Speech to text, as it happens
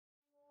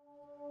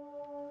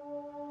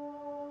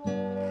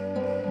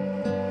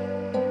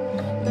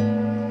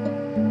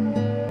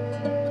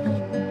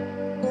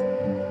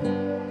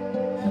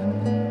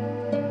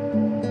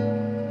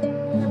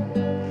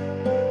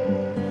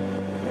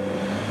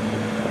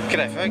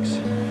G'day folks.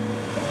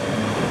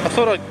 I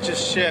thought I'd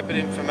just share a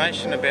bit of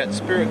information about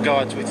spirit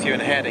guides with you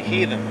and how to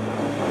hear them.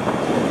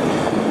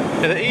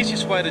 Now, the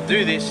easiest way to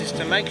do this is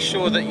to make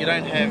sure that you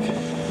don't have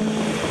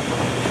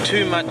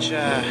too much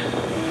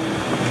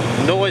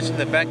noise in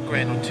the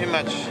background or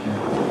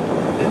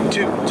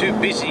too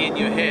busy in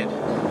your head.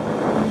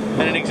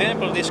 And an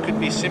example of this could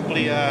be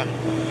simply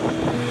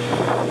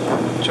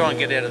try and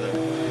get out of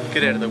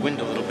the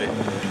window a little bit.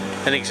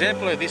 An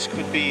example of this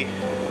could be,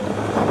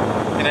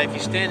 you know, if you're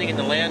standing in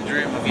the lounge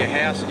room of your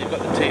house and you've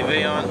got the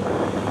TV on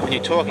and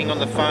you're talking on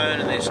the phone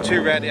and there's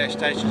two radio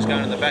stations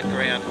going in the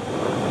background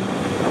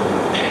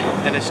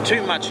and it's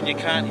too much and you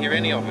can't hear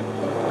any of it.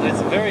 And it's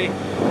very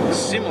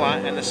similar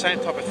and the same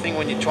type of thing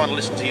when you're trying to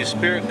listen to your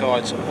spirit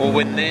guides or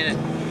when they're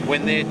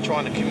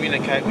trying to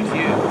communicate with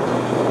you.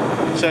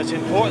 So it's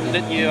important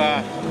that you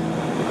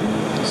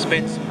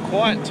spend some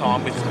quiet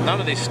time with none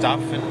of this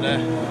stuff, and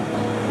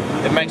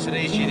it makes it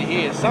easier to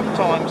hear.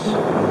 Sometimes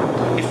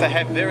if they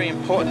have very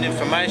important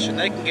information,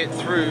 they can get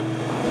through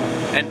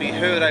and be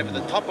heard over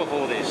the top of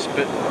all this,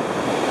 but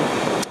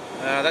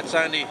that's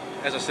only,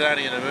 as I said,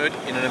 only in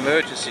an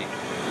emergency.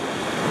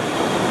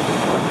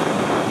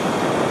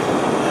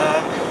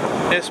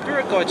 Now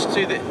spirit guides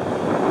too,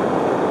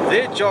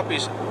 their job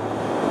is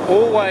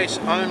always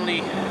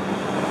only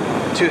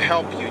to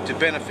help you, to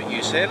benefit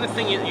you. So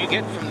anything you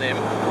get from them,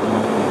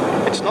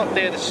 it's not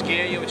there to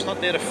scare you, it's not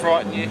there to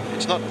frighten you,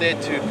 it's not there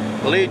to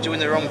lead you in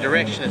the wrong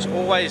direction. It's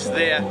always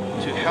there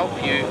to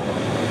help you,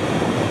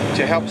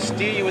 to help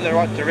steer you in the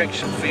right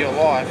direction for your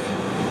life,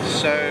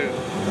 so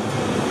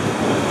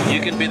you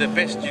can be the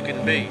best you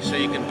can be, so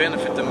you can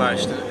benefit the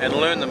most and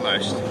learn the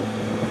most.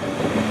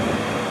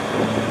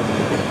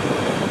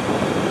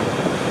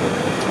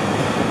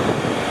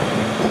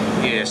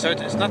 Yeah, so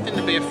it's nothing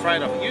to be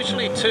afraid of.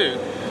 Usually too,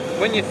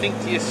 when you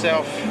think to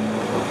yourself,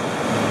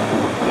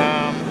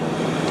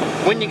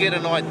 when you get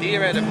an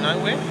idea out of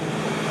nowhere,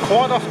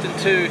 quite often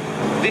too,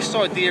 this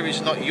idea is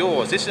not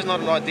yours. This is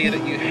not an idea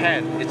that you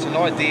had. It's an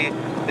idea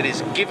that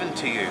is given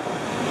to you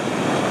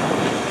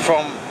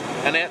from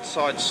an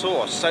outside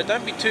source. So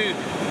don't be too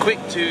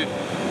quick to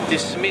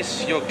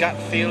dismiss your gut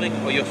feeling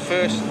or your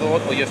first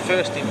thought or your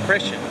first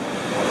impression.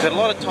 Because a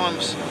lot of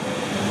times,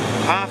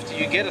 after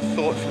you get a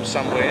thought from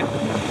somewhere,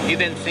 you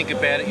then think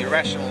about it, you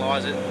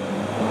rationalise it,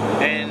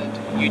 and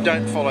you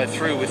don't follow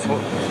through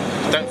for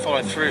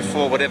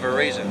whatever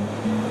reason.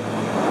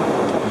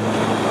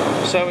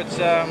 So it's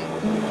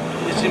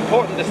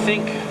important to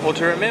think or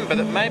to remember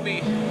that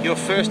maybe your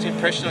first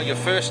impression or your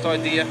first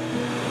idea,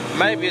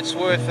 maybe it's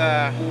worth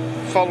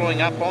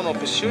following up on or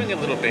pursuing a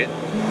little bit,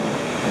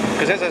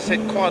 because as I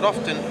said, quite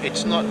often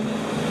it's not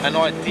an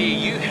idea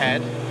you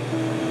had,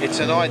 it's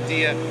an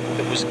idea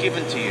that was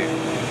given to you,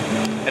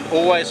 and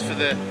always for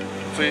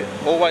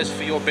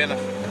your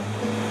benefit.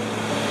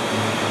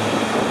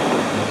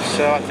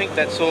 So I think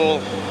that's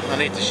all I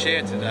need to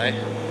share today.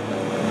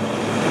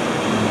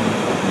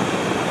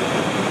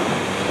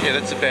 Yeah,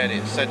 that's about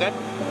it. So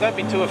don't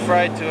be too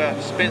afraid to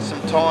spend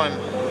some time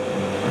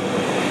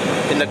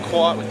in the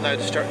quiet with no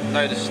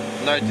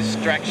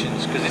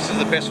distractions, because this is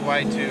the best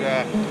way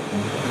to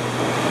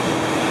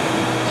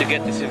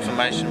get this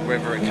information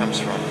wherever it comes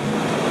from.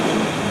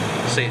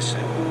 See you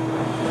soon.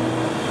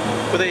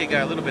 Well, there you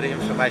go, a little bit of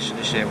information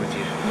to share with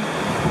you.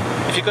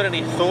 If you've got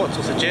any thoughts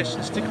or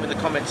suggestions, stick them in the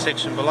comment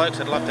section below,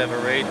 because I'd love to have a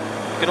read.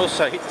 You can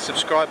also hit the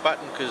subscribe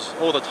button, because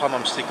all the time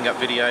I'm sticking up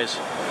videos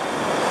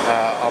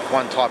of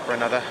one type or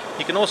another.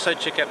 You can also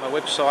check out my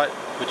website,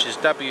 which is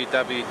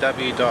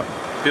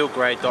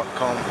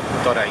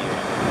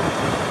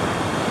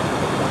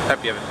www.billgray.com.au.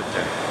 Hope you have a good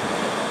day.